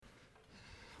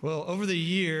Well, over the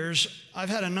years, I've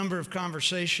had a number of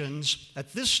conversations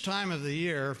at this time of the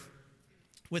year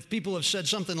with people who have said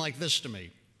something like this to me.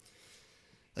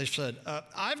 They said,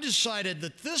 I've decided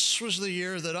that this was the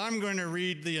year that I'm going to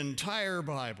read the entire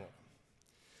Bible.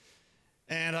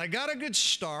 And I got a good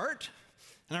start,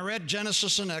 and I read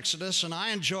Genesis and Exodus, and I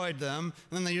enjoyed them.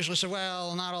 And then they usually say,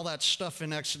 well, not all that stuff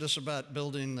in Exodus about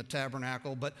building the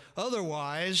tabernacle, but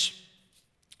otherwise,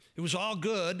 it was all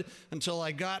good until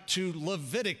I got to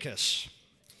Leviticus.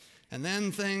 And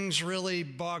then things really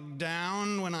bogged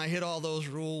down when I hit all those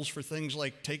rules for things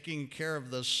like taking care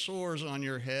of the sores on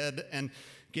your head and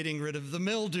getting rid of the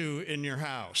mildew in your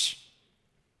house.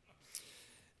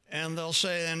 And they'll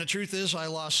say, and the truth is I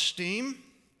lost steam,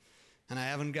 and I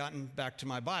haven't gotten back to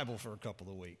my Bible for a couple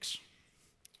of weeks.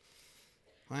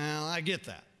 Well, I get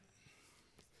that.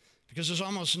 Because there's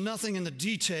almost nothing in the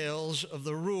details of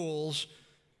the rules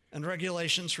and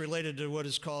regulations related to what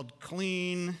is called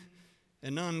clean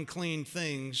and unclean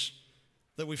things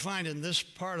that we find in this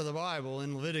part of the Bible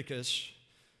in Leviticus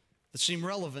that seem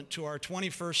relevant to our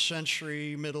 21st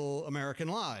century middle American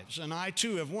lives. And I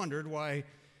too have wondered why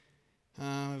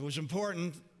it was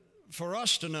important for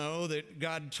us to know that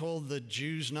God told the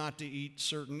Jews not to eat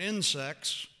certain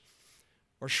insects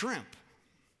or shrimp.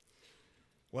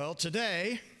 Well,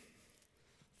 today,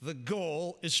 the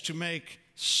goal is to make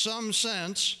some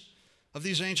sense of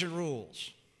these ancient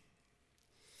rules.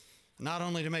 Not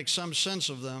only to make some sense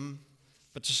of them,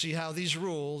 but to see how these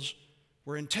rules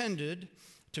were intended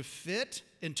to fit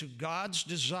into God's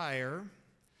desire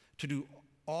to do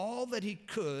all that he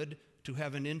could to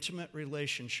have an intimate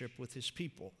relationship with his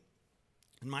people.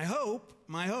 And my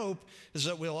hope is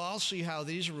that we'll all see how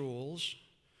these rules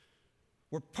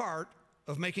were part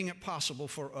of making it possible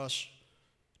for us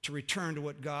to return to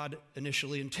what God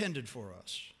initially intended for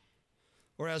us.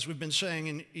 Or as we've been saying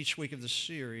in each week of the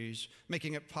series,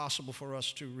 making it possible for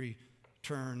us to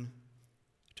return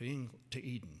to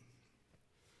Eden.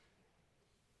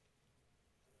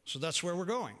 So that's where we're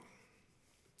going.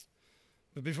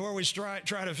 But before we try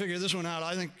to figure this one out,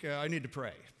 I think I need to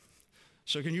pray.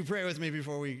 So can you pray with me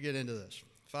before we get into this?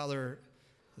 Father,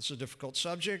 this is a difficult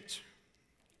subject.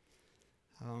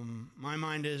 My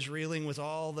mind is reeling with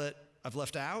all that I've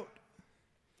left out.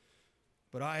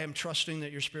 But I am trusting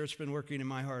that your Spirit's been working in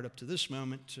my heart up to this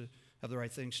moment to have the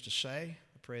right things to say.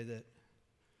 I pray that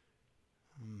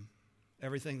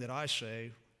everything that I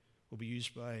say will be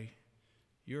used by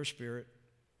your Spirit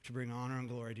to bring honor and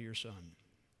glory to your Son.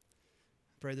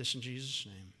 I pray this in Jesus'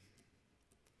 name.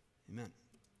 Amen.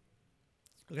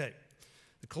 Okay,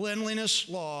 the cleanliness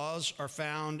laws are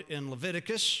found in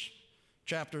Leviticus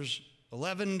chapters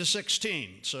 11 to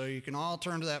 16. So you can all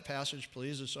turn to that passage,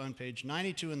 please. It's on page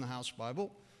 92 in the House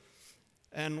Bible.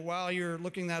 And while you're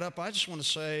looking that up, I just want to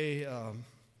say a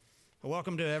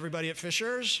welcome to everybody at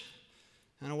Fishers,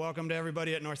 and a welcome to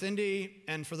everybody at North Indy.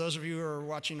 And for those of you who are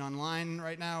watching online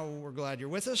right now, we're glad you're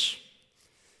with us.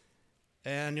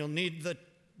 And you'll need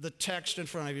the text in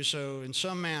front of you, so in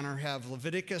some manner have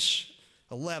Leviticus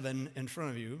 11 in front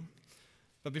of you.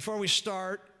 But before we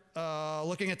start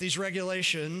looking at these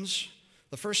regulations,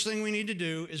 the first thing we need to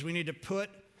do is we need to put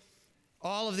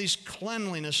all of these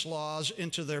cleanliness laws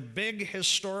into their big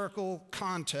historical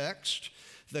context.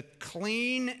 The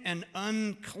clean and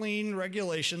unclean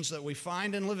regulations that we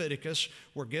find in Leviticus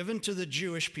were given to the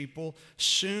Jewish people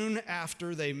soon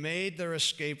after they made their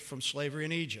escape from slavery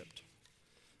in Egypt.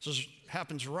 So this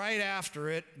happens right after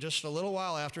it, just a little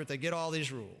while after it, they get all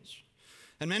these rules.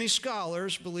 And many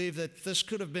scholars believe that this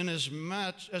could have been as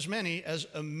many as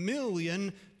 1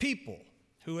 million people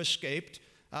who escaped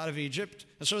out of Egypt.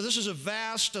 And so this is a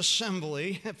vast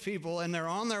assembly of people, and they're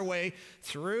on their way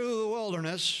through the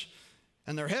wilderness,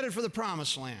 and they're headed for the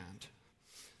promised land.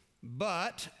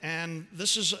 But, and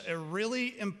this is a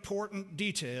really important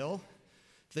detail,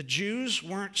 the Jews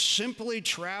weren't simply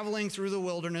traveling through the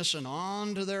wilderness and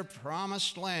on to their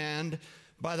promised land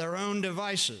by their own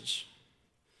devices.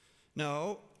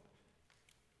 No,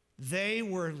 they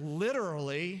were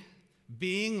literally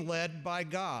being led by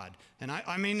God. And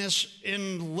I mean this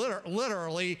in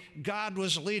literally, God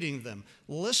was leading them.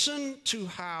 Listen to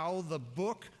how the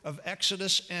book of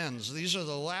Exodus ends. These are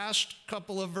the last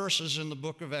couple of verses in the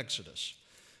book of Exodus.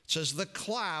 It says, the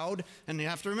cloud, and you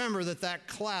have to remember that that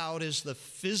cloud is the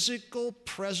physical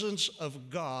presence of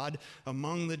God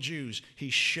among the Jews. He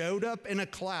showed up in a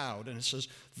cloud, and it says,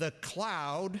 the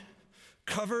cloud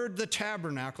covered the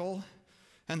tabernacle,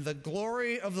 and the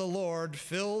glory of the Lord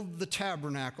filled the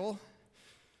tabernacle.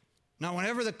 Now,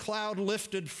 whenever the cloud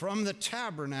lifted from the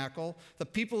tabernacle, the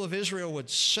people of Israel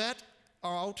would set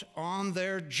out on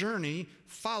their journey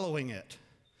following it.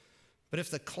 But if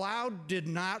the cloud did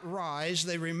not rise,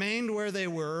 they remained where they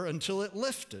were until it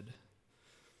lifted.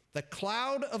 The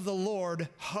cloud of the Lord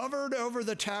hovered over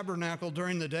the tabernacle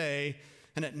during the day,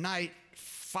 and at night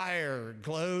fire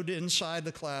glowed inside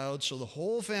the cloud so the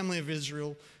whole family of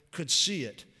Israel could see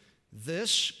it.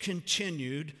 This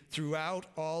continued throughout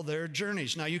all their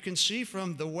journeys. Now you can see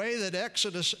from the way that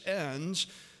Exodus ends,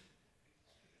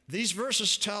 these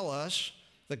verses tell us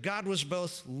that God was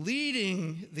both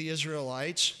leading the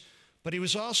Israelites, but he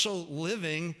was also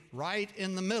living right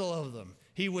in the middle of them.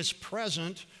 He was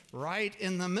present right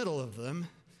in the middle of them.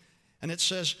 And it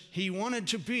says he wanted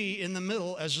to be in the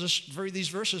middle, as these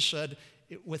verses said,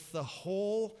 with the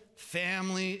whole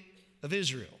family of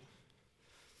Israel.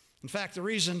 In fact, the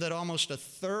reason that almost a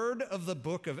third of the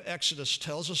book of Exodus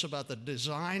tells us about the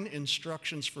design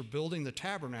instructions for building the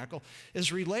tabernacle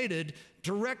is related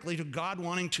directly to God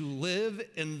wanting to live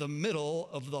in the middle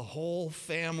of the whole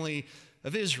family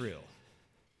of Israel.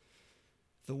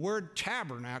 The word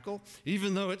tabernacle,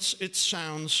 even though it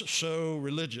sounds so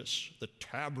religious, the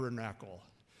tabernacle.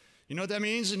 You know what that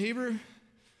means in Hebrew?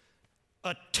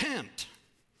 A tent.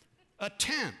 A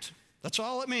tent. That's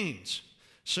all it means.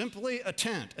 Simply a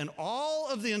tent. And all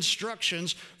of the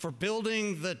instructions for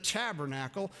building the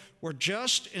tabernacle were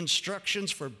just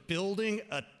instructions for building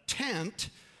a tent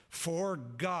for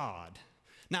God.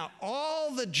 Now,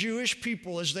 all the Jewish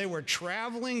people, as they were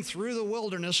traveling through the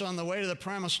wilderness on the way to the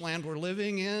promised land, were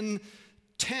living in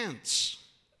tents.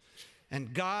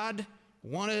 And God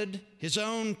wanted his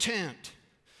own tent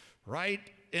right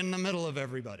in the middle of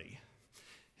everybody.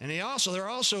 And there are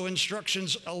also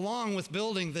instructions along with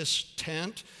building this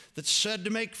tent that said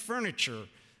to make furniture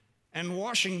and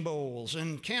washing bowls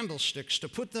and candlesticks, to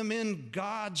put them in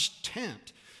God's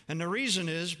tent. And the reason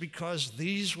is because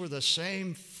these were the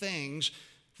same things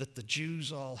that the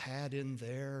Jews all had in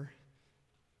their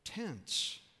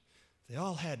tents. They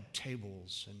all had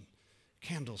tables and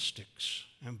candlesticks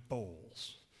and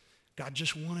bowls. God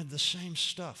just wanted the same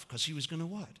stuff because he was going to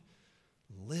what?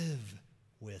 Live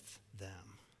with them.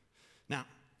 Now,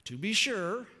 to be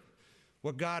sure,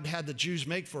 what God had the Jews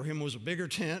make for him was a bigger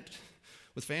tent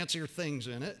with fancier things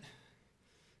in it.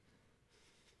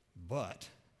 But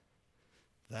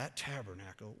that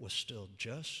tabernacle was still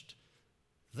just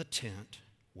the tent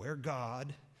where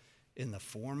God, in the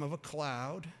form of a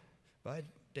cloud by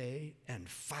day and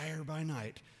fire by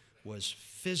night, was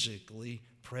physically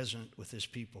present with his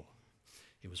people.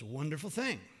 It was a wonderful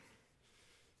thing.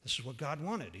 This is what God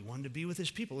wanted. He wanted to be with his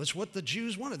people. It's what the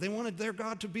Jews wanted. They wanted their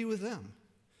God to be with them.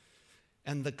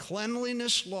 And the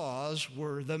cleanliness laws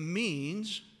were the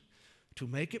means to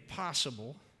make it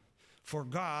possible for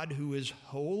God, who is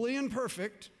holy and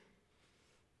perfect,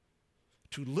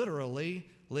 to literally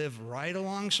live right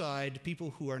alongside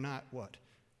people who are not what?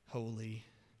 Holy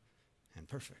and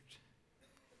perfect.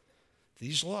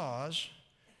 These laws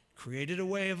created a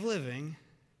way of living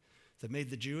that made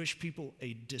the Jewish people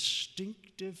a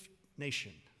distinctive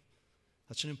nation.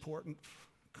 That's an important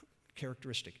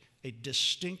characteristic. A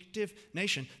distinctive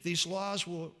nation. These laws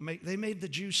they made the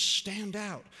Jews stand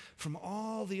out from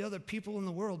all the other people in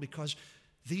the world because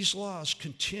these laws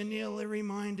continually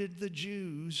reminded the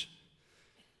Jews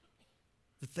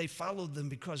that they followed them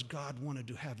because God wanted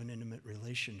to have an intimate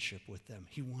relationship with them.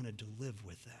 He wanted to live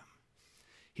with them.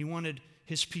 He wanted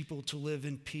his people to live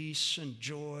in peace and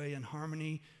joy and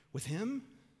harmony with him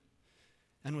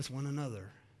and with one another.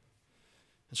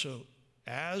 And so,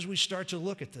 as we start to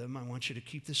look at them, I want you to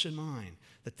keep this in mind,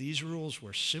 that these rules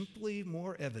were simply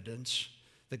more evidence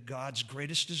that God's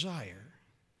greatest desire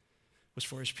was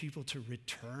for his people to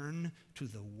return to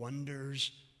the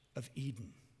wonders of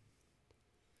Eden,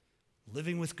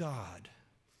 living with God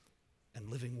and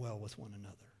living well with one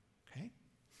another, okay?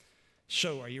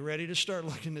 So, are you ready to start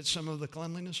looking at some of the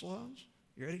cleanliness laws?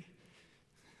 You ready?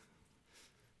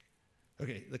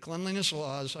 Okay, the cleanliness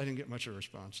laws, I didn't get much of a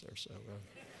response there, so...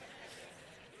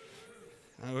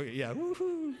 yeah,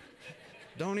 woohoo!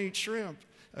 Don't eat shrimp.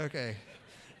 Okay.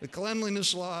 The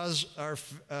cleanliness laws are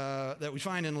that we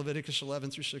find in Leviticus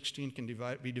 11 through 16 can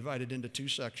be divided into two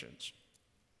sections.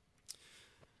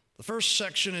 The first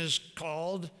section is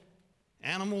called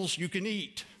Animals You Can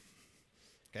Eat.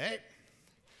 Okay?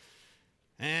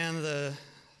 And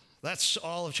that's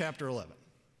all of chapter 11.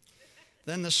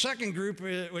 Then the second group,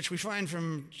 which we find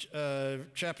from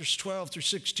chapters 12 through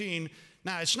 16,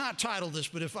 now, it's not titled this,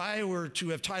 but if I were to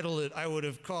have titled it, I would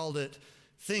have called it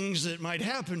Things That Might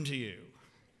Happen to You.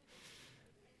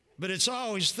 But it's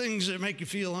always things that make you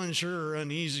feel unsure or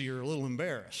uneasy or a little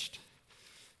embarrassed.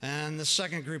 And the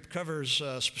second group covers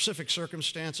specific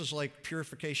circumstances like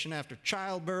purification after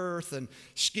childbirth and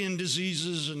skin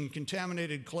diseases and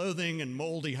contaminated clothing and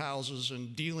moldy houses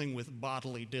and dealing with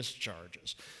bodily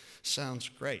discharges. Sounds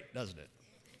great, doesn't it?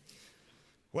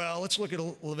 Well, let's look at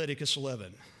Leviticus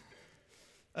 11.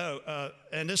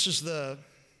 And this is the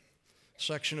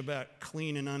section about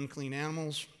clean and unclean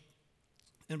animals.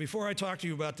 And before I talk to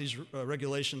you about these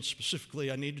regulations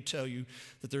specifically, I need to tell you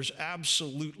that there's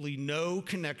absolutely no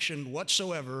connection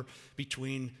whatsoever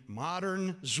between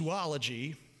modern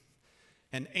zoology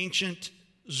and ancient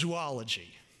zoology.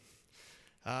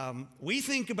 We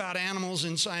think about animals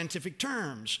in scientific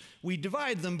terms. We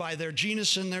divide them by their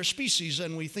genus and their species,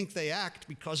 and we think they act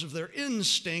because of their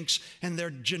instincts and their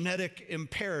genetic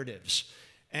imperatives.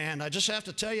 And I just have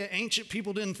to tell you, ancient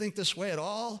people didn't think this way at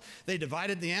all. They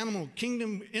divided the animal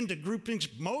kingdom into groupings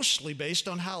mostly based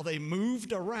on how they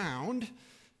moved around.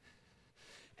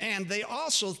 And they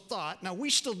also thought, now we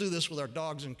still do this with our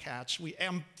dogs and cats, we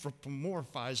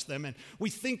anthropomorphize them, and we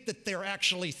think that they're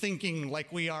actually thinking like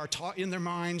we are in their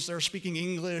minds. They're speaking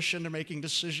English and they're making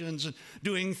decisions and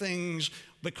doing things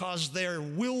because they're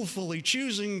willfully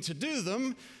choosing to do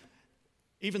them,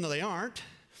 even though they aren't.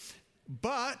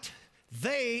 But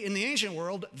they, in the ancient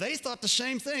world, they thought the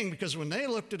same thing, because when they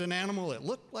looked at an animal, it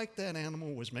looked like that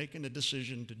animal was making a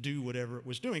decision to do whatever it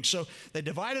was doing. So they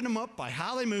divided them up by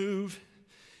how they move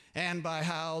and by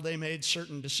how they made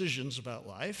certain decisions about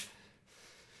life.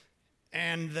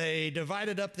 And they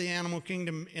divided up the animal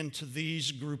kingdom into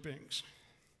these groupings.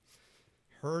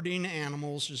 Herding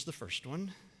animals is the first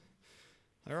one.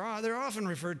 They're often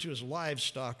referred to as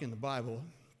livestock in the Bible.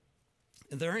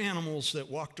 They're animals that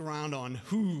walked around on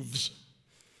hooves.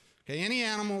 Okay, any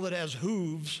animal that has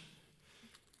hooves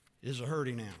is a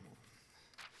herding animal.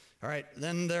 All right,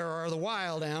 then there are the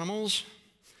wild animals.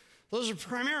 Those are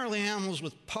primarily animals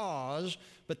with paws,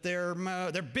 but they're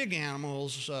big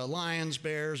animals, lions,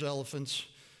 bears, elephants.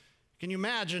 Can you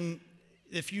imagine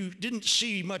if you didn't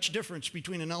see much difference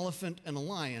between an elephant and a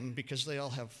lion because they all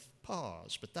have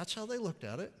paws? But that's how they looked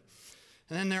at it.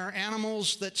 And then there are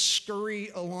animals that scurry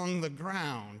along the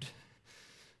ground.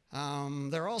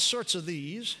 There are all sorts of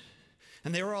these,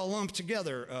 and they were all lumped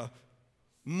together.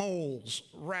 Moles,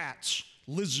 rats,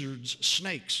 lizards,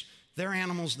 snakes. They're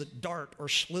animals that dart or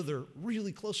slither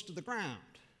really close to the ground.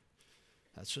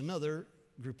 That's another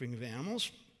grouping of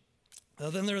animals.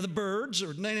 Then there are the birds,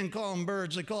 or they didn't call them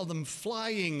birds, they called them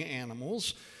flying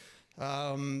animals.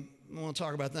 We'll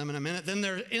talk about them in a minute. Then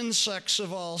there are insects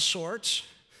of all sorts.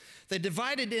 They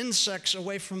divided insects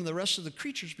away from the rest of the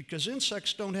creatures because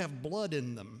insects don't have blood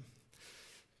in them.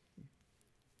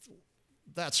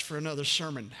 That's for another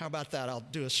sermon. How about that? I'll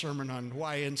do a sermon on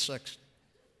why insects.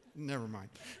 Never mind.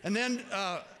 And then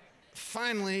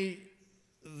finally,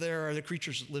 there are the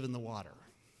creatures that live in the water.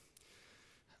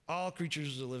 All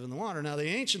creatures that live in the water. Now, the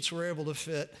ancients were able to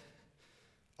fit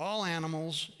all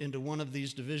animals into one of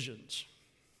these divisions.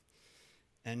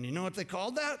 And you know what they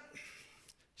called that?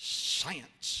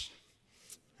 Science.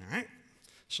 All right?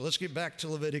 So let's get back to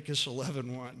Leviticus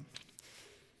 11:1.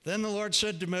 Then the Lord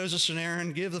said to Moses and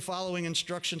Aaron, "Give the following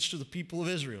instructions to the people of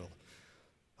Israel.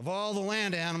 Of all the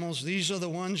land animals, these are the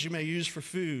ones you may use for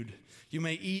food. You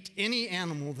may eat any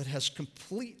animal that has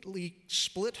completely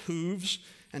split hooves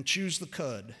and chews the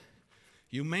cud.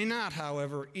 You may not,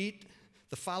 however, eat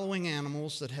the following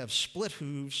animals that have split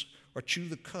hooves or chew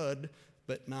the cud,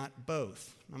 but not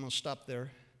both." I'm going to stop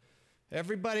there.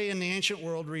 Everybody in the ancient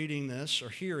world reading this or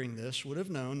hearing this would have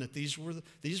known that these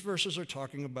verses are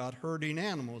talking about herding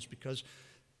animals, because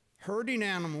herding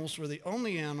animals were the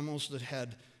only animals that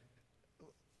had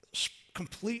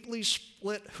completely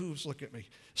split hooves. Look at me.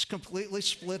 It's completely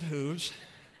split hooves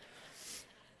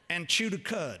and chewed a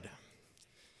cud.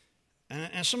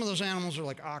 And some of those animals are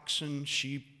like oxen,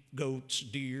 sheep, goats,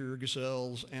 deer,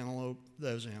 gazelles, antelope,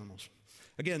 those animals.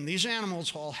 Again, these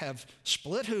animals all have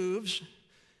split hooves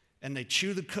and they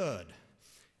chew the cud.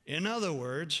 In other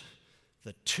words,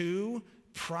 the two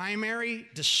primary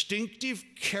distinctive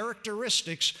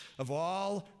characteristics of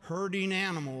all herding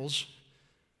animals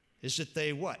is that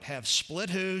they what? Have split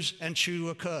hooves and chew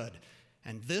a cud.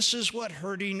 And this is what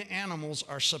herding animals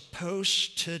are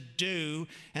supposed to do,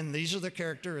 and these are the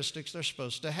characteristics they're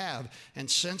supposed to have. And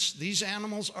since these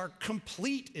animals are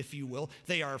complete, if you will,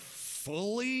 they are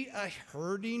fully a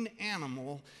herding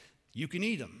animal, you can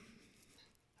eat them.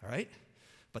 All right?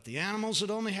 But the animals that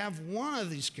only have one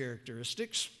of these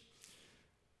characteristics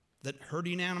that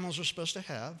herding animals are supposed to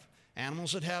have,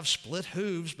 animals that have split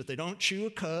hooves but they don't chew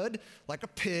a cud like a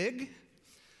pig,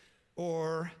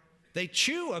 or they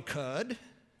chew a cud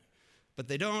but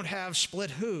they don't have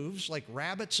split hooves like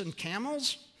rabbits and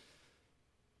camels,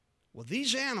 Well,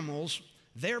 these animals,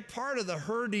 they're part of the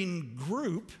herding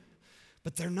group,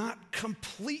 but they're not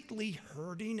completely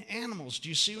herding animals. Do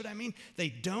you see what I mean? They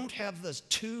don't have the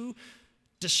two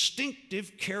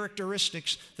distinctive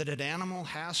characteristics that an animal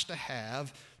has to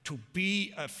have to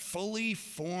be a fully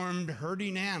formed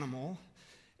herding animal,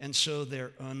 and so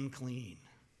they're unclean.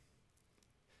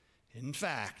 In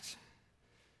fact,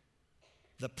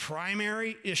 the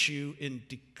primary issue in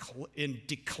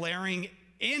declaring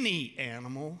any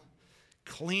animal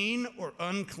clean or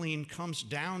unclean comes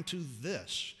down to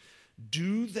this: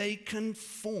 do they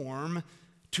conform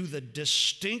to the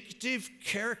distinctive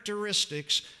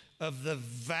characteristics of the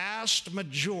vast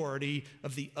majority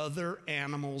of the other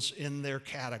animals in their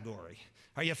category?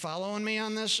 Are you following me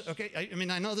on this? Okay, I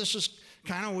mean, I know this is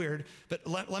kind of weird, but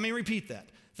let me repeat that.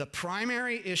 The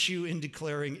primary issue in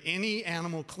declaring any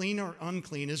animal clean or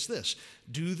unclean is this: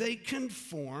 do they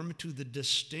conform to the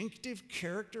distinctive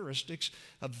characteristics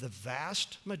of the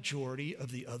vast majority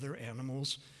of the other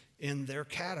animals in their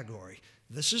category?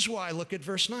 This is why, look at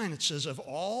verse 9. It says, of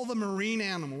all the marine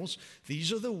animals,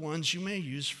 these are the ones you may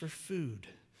use for food.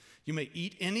 You may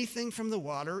eat anything from the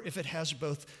water if it has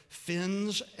both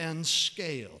fins and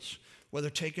scales, whether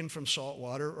taken from salt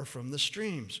water or from the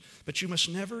streams. But you must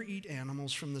never eat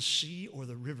animals from the sea or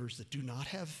the rivers that do not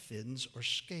have fins or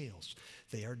scales.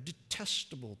 They are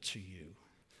detestable to you.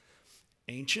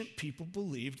 Ancient people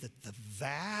believed that the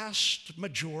vast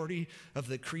majority of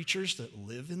the creatures that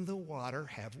live in the water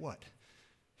have what?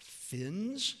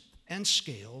 Fins and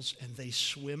scales, and they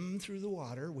swim through the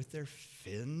water with their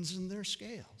fins and their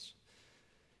scales.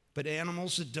 But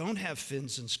animals that don't have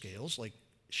fins and scales, like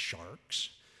sharks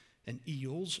and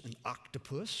eels and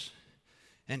octopus,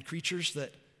 and creatures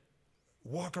that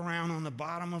walk around on the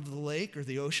bottom of the lake or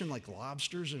the ocean like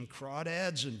lobsters and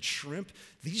crawdads and shrimp,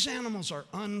 these animals are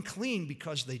unclean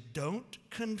because they don't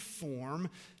conform.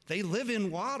 They live in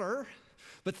water,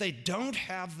 but they don't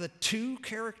have the two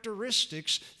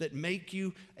characteristics that make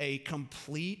you a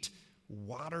complete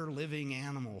water-living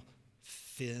animal: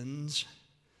 fins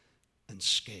and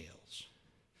scales.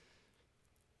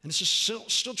 And this is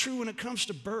still true when it comes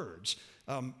to birds.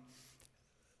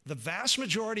 The vast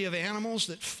majority of animals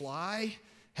that fly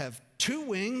have 2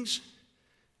 wings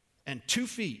and 2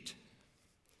 feet.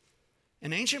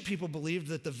 And ancient people believed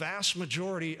that the vast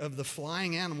majority of the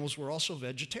flying animals were also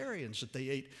vegetarians, that they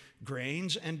ate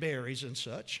grains and berries and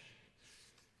such.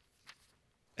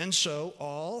 And so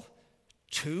all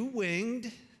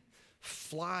 2-winged,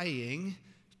 flying,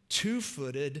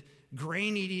 2-footed,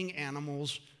 grain-eating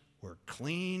animals were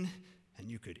clean, and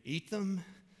you could eat them,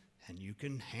 and you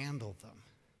can handle them.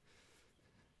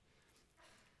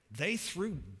 They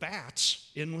threw bats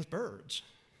in with birds.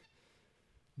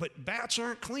 But bats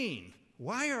aren't clean.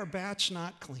 Why are bats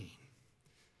not clean?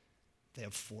 They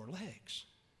have 4 legs.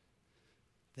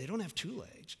 They don't have 2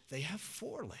 legs. They have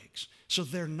 4 legs. So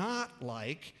they're not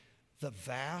like the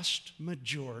vast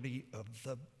majority of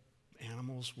the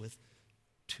animals with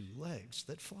 2 legs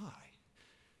that fly.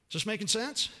 Is this making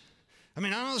sense? I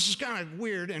mean, I know this is kind of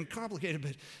weird and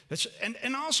complicated, but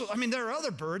and also, I mean, there are other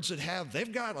birds that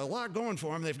they've got a lot going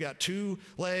for them. They've got 2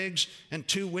 legs and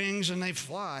 2 wings, and they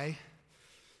fly.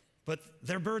 But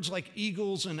they're birds like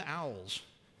eagles and owls.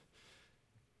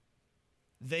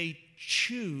 They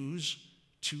choose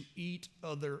to eat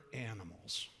other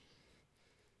animals.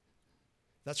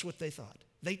 That's what they thought.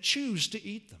 They choose to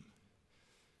eat them.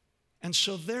 And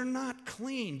so they're not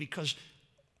clean, because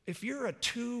if you're a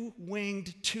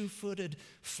 2-winged, 2-footed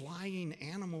flying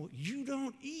animal, you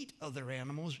don't eat other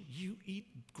animals. You eat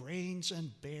grains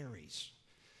and berries.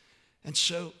 And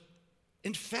so,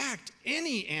 in fact,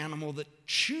 any animal that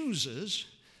chooses,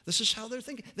 this is how they're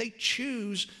thinking, they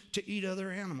choose to eat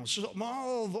other animals. So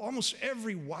all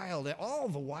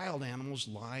the wild animals,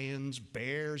 lions,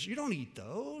 bears, you don't eat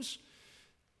those.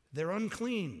 They're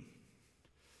unclean.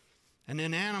 And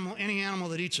then any animal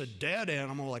that eats a dead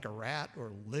animal, like a rat or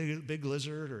a big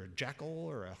lizard or a jackal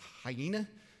or a hyena,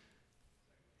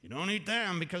 you don't eat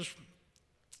them, because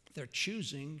they're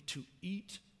choosing to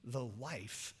eat the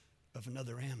life of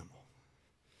another animal.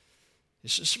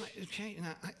 Okay,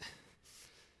 now,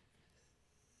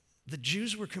 the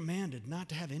Jews were commanded not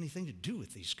to have anything to do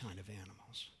with these kind of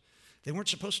animals. They weren't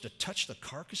supposed to touch the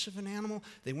carcass of an animal.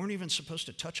 They weren't even supposed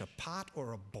to touch a pot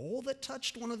or a bowl that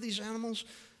touched one of these animals.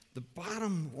 The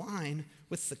bottom line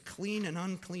with the clean and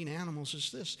unclean animals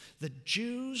is this: the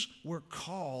Jews were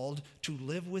called to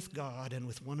live with God and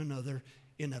with one another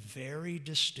in a very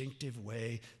distinctive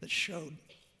way that showed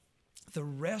the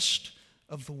rest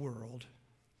of the world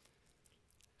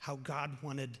how God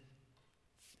wanted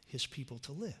his people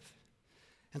to live.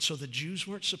 And so the Jews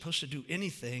weren't supposed to do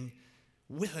anything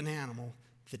with an animal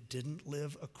that didn't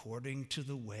live according to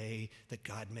the way that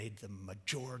God made the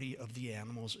majority of the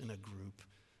animals in a group,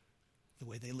 the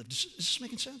way they lived. Is this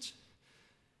making sense?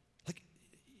 Like,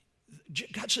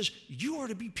 God says, you are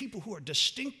to be people who are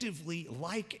distinctively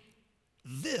like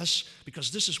this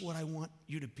because this is what I want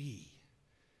you to be.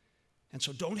 And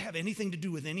so don't have anything to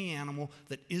do with any animal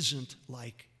that isn't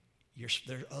like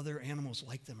there are other animals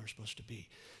like them are supposed to be.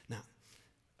 Now,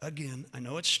 again, I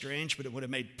know it's strange, but it would have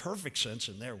made perfect sense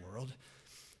in their world.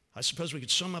 I suppose we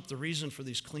could sum up the reason for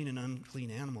these clean and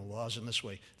unclean animal laws in this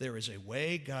way. There is a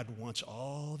way God wants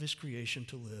all of his creation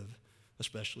to live,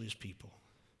 especially his people.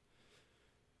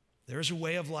 There is a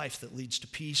way of life that leads to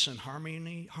peace and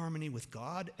harmony with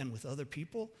God and with other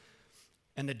people.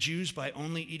 And the Jews, by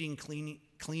only eating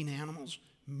clean animals,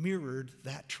 mirrored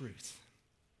that truth.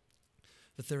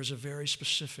 That there is a very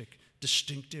specific,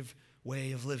 distinctive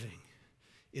way of living.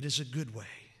 It is a good way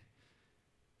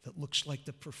that looks like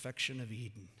the perfection of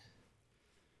Eden.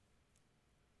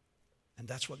 And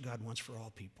that's what God wants for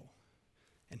all people.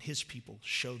 And his people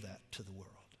show that to the world.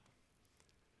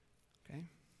 Okay?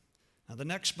 Now, the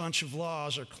next bunch of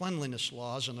laws are cleanliness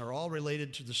laws, and they're all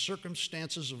related to the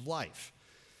circumstances of life.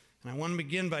 And I want to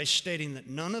begin by stating that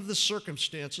none of the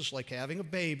circumstances, like having a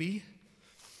baby,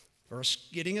 or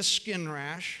getting a skin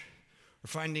rash, or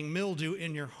finding mildew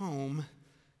in your home,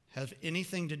 have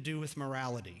anything to do with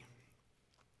morality.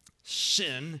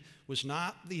 Sin was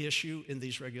not the issue in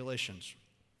these regulations.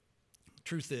 The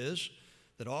truth is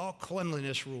that all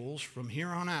cleanliness rules from here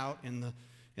on out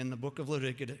in the book of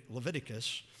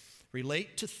Leviticus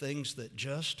relate to things that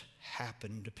just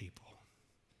happen to people.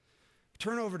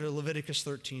 Turn over to Leviticus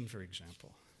 13, for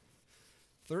example.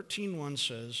 13:1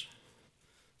 says,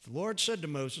 "The Lord said to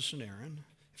Moses and Aaron,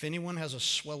 if anyone has a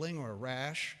swelling or a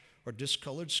rash or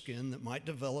discolored skin that might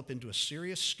develop into a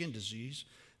serious skin disease,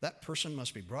 that person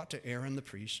must be brought to Aaron the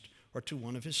priest or to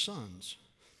one of his sons.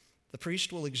 The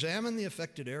priest will examine the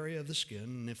affected area of the skin,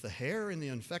 and if the hair in the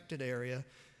infected area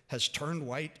has turned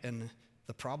white and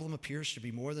the problem appears to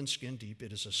be more than skin deep,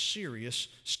 it is a serious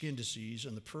skin disease,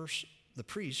 and the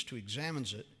priest who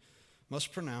examines it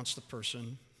must pronounce the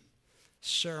person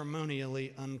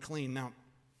ceremonially unclean." Now,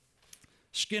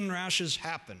 skin rashes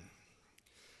happen.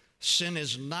 Sin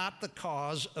is not the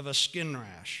cause of a skin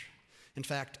rash. In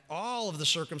fact, all of the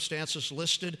circumstances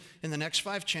listed in the next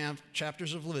 5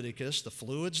 chapters of Leviticus, the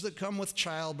fluids that come with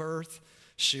childbirth,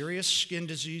 serious skin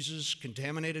diseases,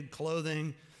 contaminated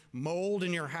clothing, mold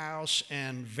in your house,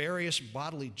 and various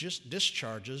bodily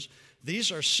discharges,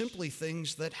 these are simply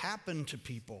things that happen to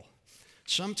people.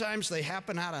 Sometimes they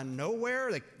happen out of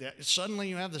nowhere. Suddenly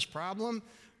you have this problem.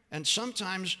 And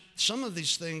sometimes some of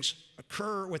these things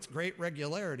occur with great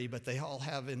regularity, but they all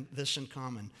have this in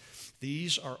common.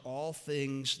 These are all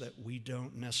things that we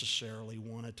don't necessarily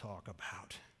want to talk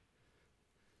about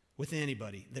with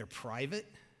anybody. They're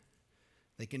private.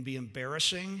 They can be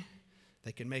embarrassing.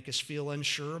 They can make us feel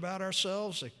unsure about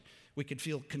ourselves. We could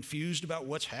feel confused about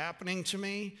what's happening to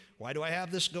me. Why do I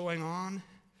have this going on?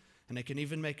 And they can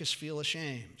even make us feel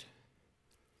ashamed.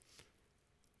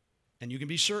 And you can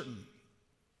be certain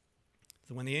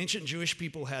that when the ancient Jewish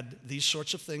people had these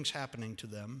sorts of things happening to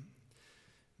them,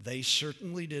 they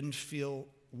certainly didn't feel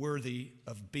worthy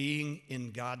of being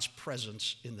in God's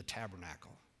presence in the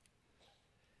tabernacle.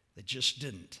 They just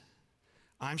didn't.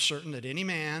 I'm certain that any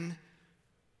man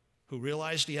who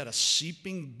realized he had a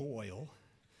seeping boil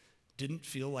didn't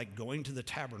feel like going to the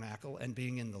tabernacle and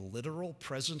being in the literal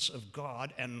presence of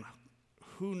God and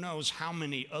who knows how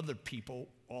many other people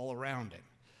all around him.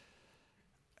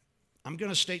 I'm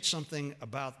going to state something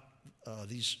about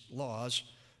these laws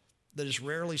that is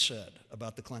rarely said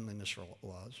about the cleanliness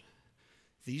laws.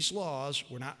 These laws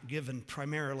were not given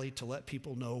primarily to let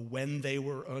people know when they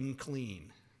were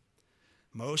unclean.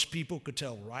 Most people could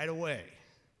tell right away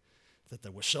that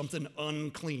there was something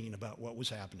unclean about what was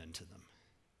happening to them.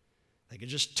 They could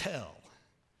just tell.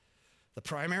 The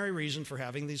primary reason for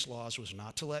having these laws was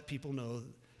not to let people know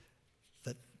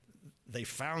that they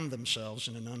found themselves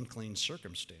in an unclean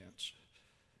circumstance.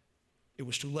 It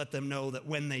was to let them know that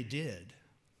when they did,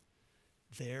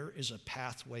 there is a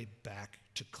pathway back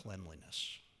to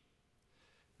cleanliness.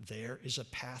 There is a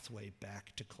pathway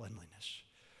back to cleanliness.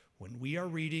 When we are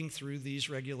reading through these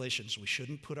regulations, we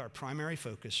shouldn't put our primary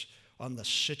focus on the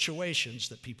situations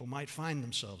that people might find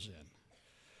themselves in.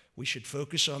 We should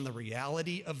focus on the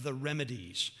reality of the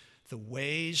remedies, the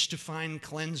ways to find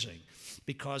cleansing,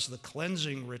 because the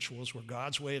cleansing rituals were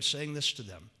God's way of saying this to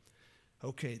them.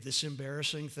 Okay, this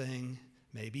embarrassing thing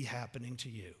may be happening to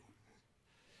you,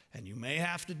 and you may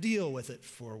have to deal with it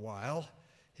for a while.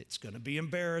 It's going to be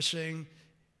embarrassing.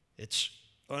 It's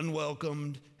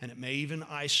unwelcomed, and it may even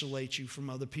isolate you from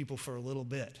other people for a little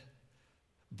bit.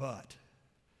 But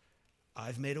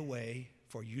I've made a way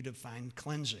for you to find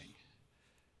cleansing.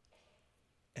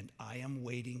 And I am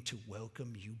waiting to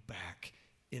welcome you back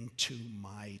into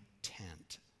my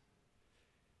tent,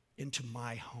 into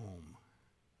my home.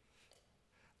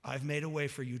 I've made a way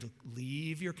for you to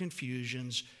leave your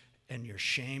confusions and your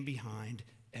shame behind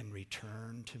and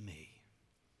return to me.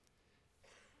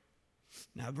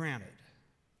 Now, granted,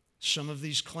 some of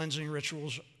these cleansing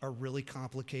rituals are really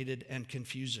complicated and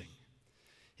confusing.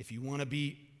 If you want to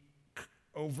be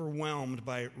overwhelmed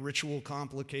by ritual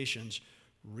complications,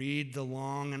 read the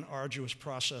long and arduous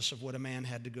process of what a man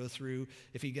had to go through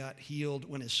if he got healed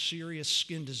when his serious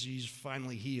skin disease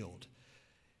finally healed.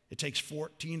 It takes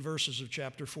 14 verses of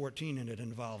chapter 14, and it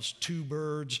involves 2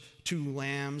 birds, 2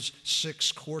 lambs,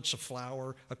 6 quarts of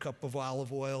flour, a cup of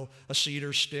olive oil, a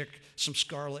cedar stick, some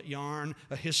scarlet yarn,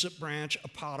 a hyssop branch, a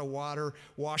pot of water,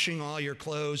 washing all your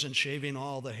clothes, and shaving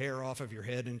all the hair off of your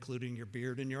head, including your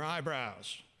beard and your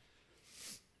eyebrows.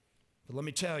 But let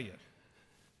me tell you,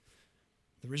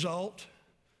 the result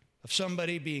of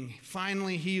somebody being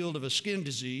finally healed of a skin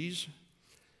disease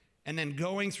and then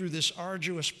going through this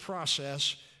arduous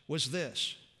process was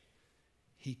this: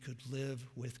 he could live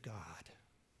with God.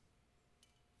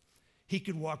 He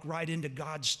could walk right into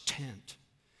God's tent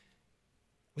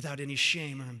without any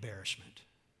shame or embarrassment.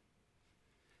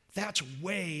 That's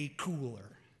way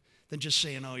cooler than just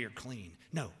saying, oh, you're clean.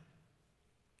 No,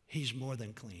 he's more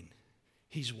than clean.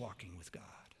 He's walking with God.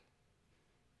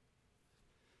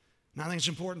 Now, I think it's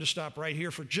important to stop right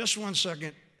here for just one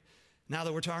second, now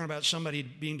that we're talking about somebody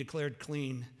being declared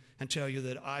clean, and tell you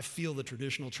that I feel the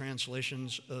traditional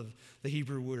translations of the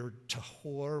Hebrew word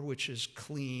tahor, which is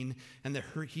clean, and the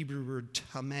Hebrew word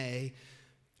tameh,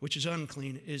 which is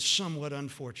unclean, is somewhat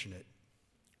unfortunate.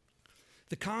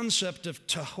 The concept of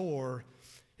tahor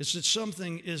is that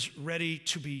something is ready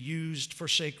to be used for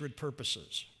sacred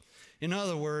purposes. In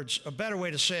other words, a better way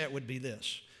to say it would be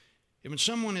this: when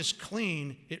someone is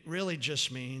clean, it really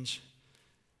just means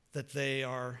that they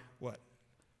are what?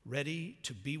 Ready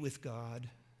to be with God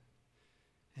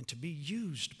and to be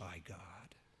used by God.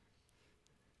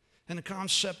 And the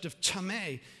concept of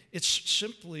tameh, it's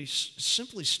simply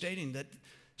stating that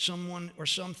someone or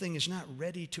something is not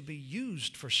ready to be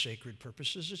used for sacred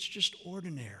purposes. It's just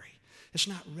ordinary. It's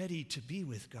not ready to be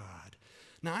with God.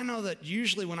 Now, I know that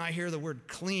usually when I hear the word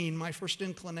clean, my first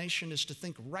inclination is to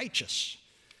think righteous.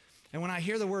 And when I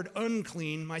hear the word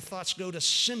unclean, my thoughts go to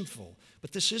sinful.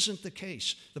 But this isn't the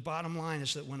case. The bottom line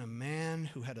is that when a man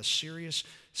who had a serious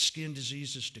skin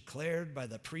disease is declared by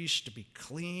the priest to be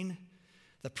clean,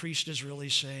 the priest is really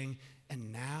saying,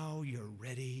 and now you're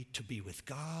ready to be with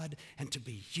God and to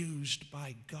be used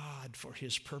by God for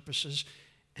his purposes.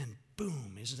 And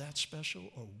boom, is that special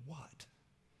or what?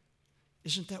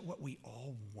 Isn't that what we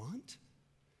all want?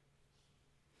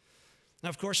 Now,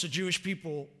 of course, the Jewish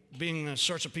people, being the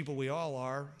sorts of people we all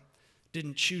are,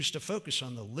 didn't choose to focus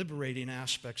on the liberating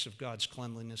aspects of God's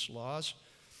cleanliness laws,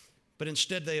 but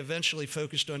instead they eventually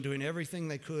focused on doing everything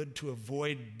they could to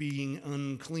avoid being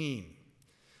unclean.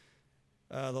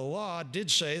 The law did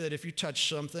say that if you touched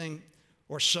something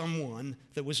or someone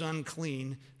that was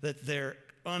unclean, that their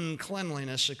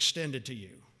uncleanliness extended to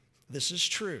you. This is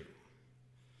true.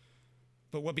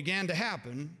 But what began to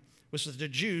happen was that the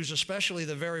Jews, especially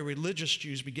the very religious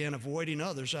Jews, began avoiding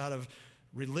others out of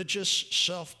religious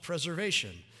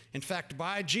self-preservation. In fact,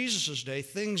 by Jesus' day,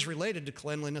 things related to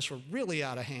cleanliness were really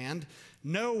out of hand.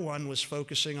 No one was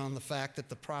focusing on the fact that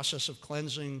the process of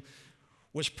cleansing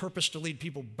was purposed to lead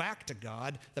people back to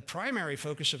God. The primary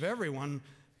focus of everyone,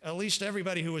 at least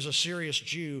everybody who was a serious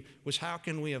Jew, was how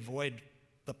can we avoid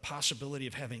the possibility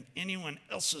of having anyone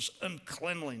else's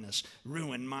uncleanliness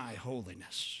ruin my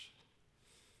holiness.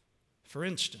 For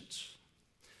instance,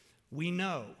 we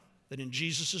know that in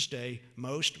Jesus' day,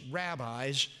 most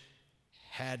rabbis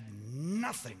had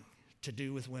nothing to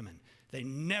do with women. They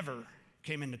never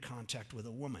came into contact with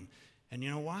a woman. And you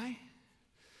know why?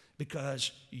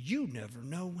 Because you never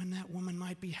know when that woman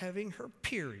might be having her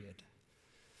period.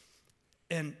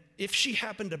 And if she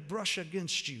happened to brush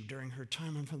against you during her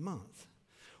time of the month,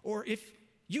 or if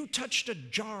you touched a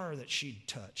jar that she'd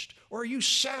touched, or you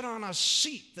sat on a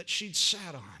seat that she'd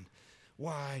sat on,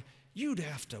 why, you'd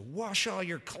have to wash all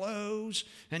your clothes,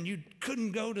 and you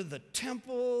couldn't go to the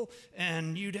temple,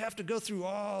 and you'd have to go through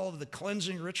all of the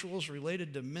cleansing rituals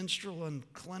related to menstrual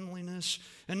uncleanliness,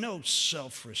 and no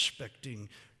self-respecting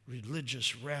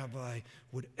religious rabbi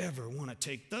would ever want to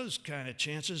take those kind of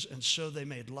chances, and so they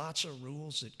made lots of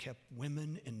rules that kept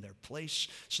women in their place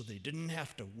so they didn't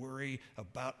have to worry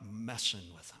about messing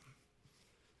with them.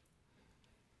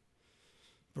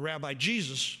 But Rabbi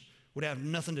Jesus would have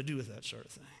nothing to do with that sort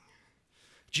of thing.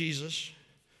 Jesus,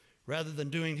 rather than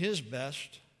doing his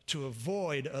best to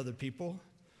avoid other people,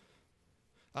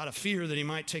 out of fear that he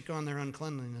might take on their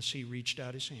uncleanliness, he reached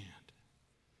out his hand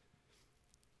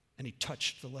and he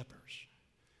touched the lepers.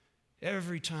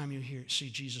 Every time you see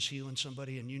Jesus healing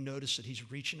somebody and you notice that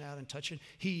he's reaching out and touching,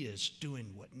 he is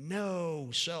doing what no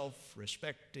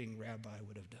self-respecting rabbi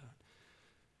would have done.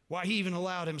 Why, he even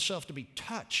allowed himself to be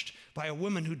touched by a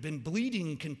woman who'd been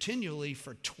bleeding continually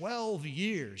for 12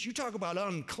 years. You talk about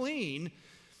unclean,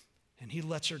 and he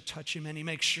lets her touch him, and he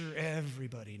makes sure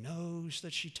everybody knows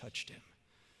that she touched him.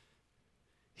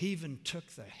 He even took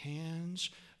the hands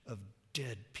of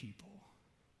dead people,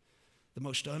 the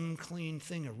most unclean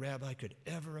thing a rabbi could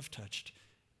ever have touched,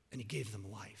 and he gave them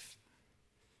life.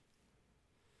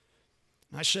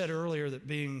 And I said earlier that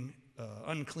being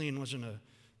unclean wasn't a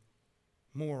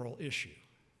moral issue.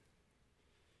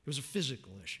 It was a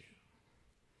physical issue.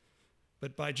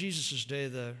 But by Jesus' day,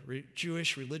 the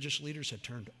Jewish religious leaders had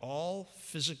turned all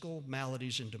physical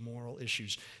maladies into moral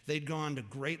issues. They'd gone to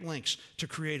great lengths to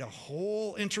create a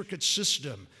whole intricate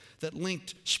system that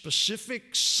linked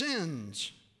specific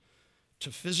sins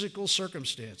to physical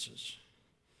circumstances.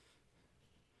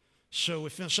 So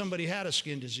if somebody had a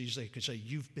skin disease, they could say,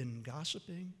 "You've been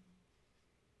gossiping."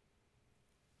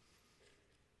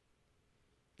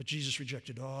 But Jesus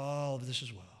rejected all of this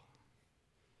as well.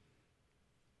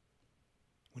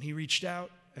 When he reached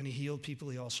out and he healed people,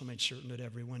 he also made certain that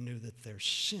everyone knew that their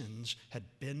sins had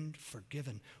been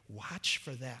forgiven. Watch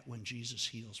for that when Jesus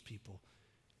heals people.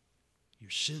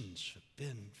 Your sins have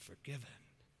been forgiven.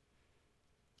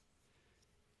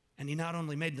 And he not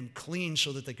only made them clean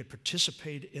so that they could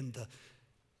participate in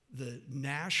the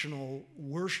national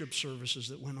worship services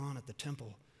that went on at the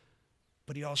temple,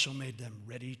 but he also made them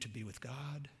ready to be with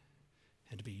God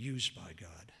and to be used by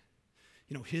God.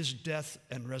 You know, his death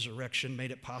and resurrection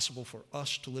made it possible for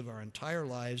us to live our entire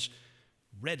lives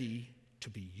ready to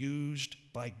be used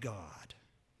by God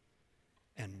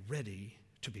and ready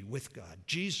to be with God.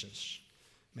 Jesus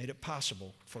made it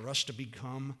possible for us to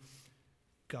become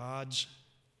God's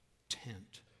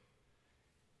tent.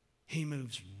 He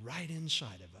moves right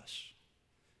inside of us,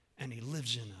 and he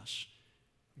lives in us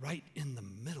right in the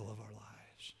middle of our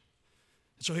lives.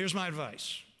 And so here's my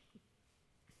advice.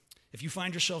 If you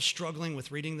find yourself struggling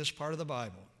with reading this part of the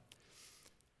Bible,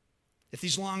 if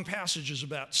these long passages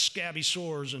about scabby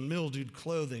sores and mildewed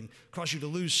clothing cause you to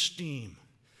lose steam,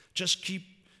 just keep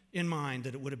in mind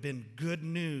that it would have been good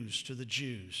news to the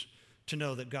Jews to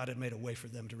know that God had made a way for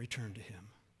them to return to him.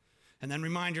 And then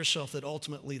remind yourself that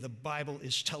ultimately the Bible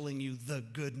is telling you the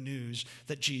good news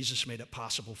that Jesus made it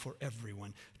possible for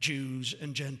everyone, Jews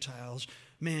and Gentiles,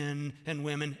 men and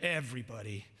women,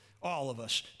 everybody, all of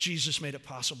us. Jesus made it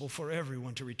possible for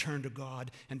everyone to return to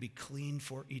God and be clean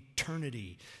for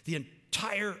eternity. The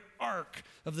entire arc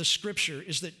of the Scripture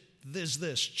is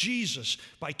this: Jesus,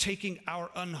 by taking our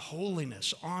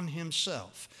unholiness on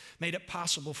himself, made it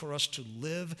possible for us to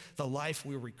live the life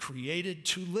we were created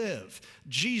to live.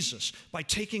 Jesus, by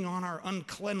taking on our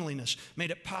uncleanliness, made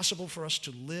it possible for us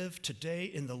to live today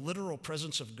in the literal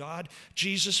presence of God.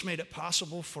 Jesus made it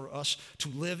possible for us to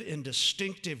live in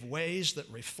distinctive ways that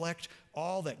reflect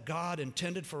all that God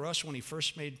intended for us when he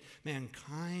first made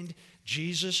mankind.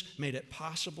 Jesus made it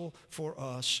possible for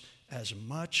us, as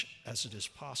much as it is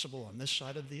possible on this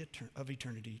side of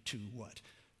eternity, to what?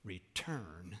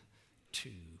 Return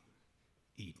to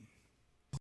Eden.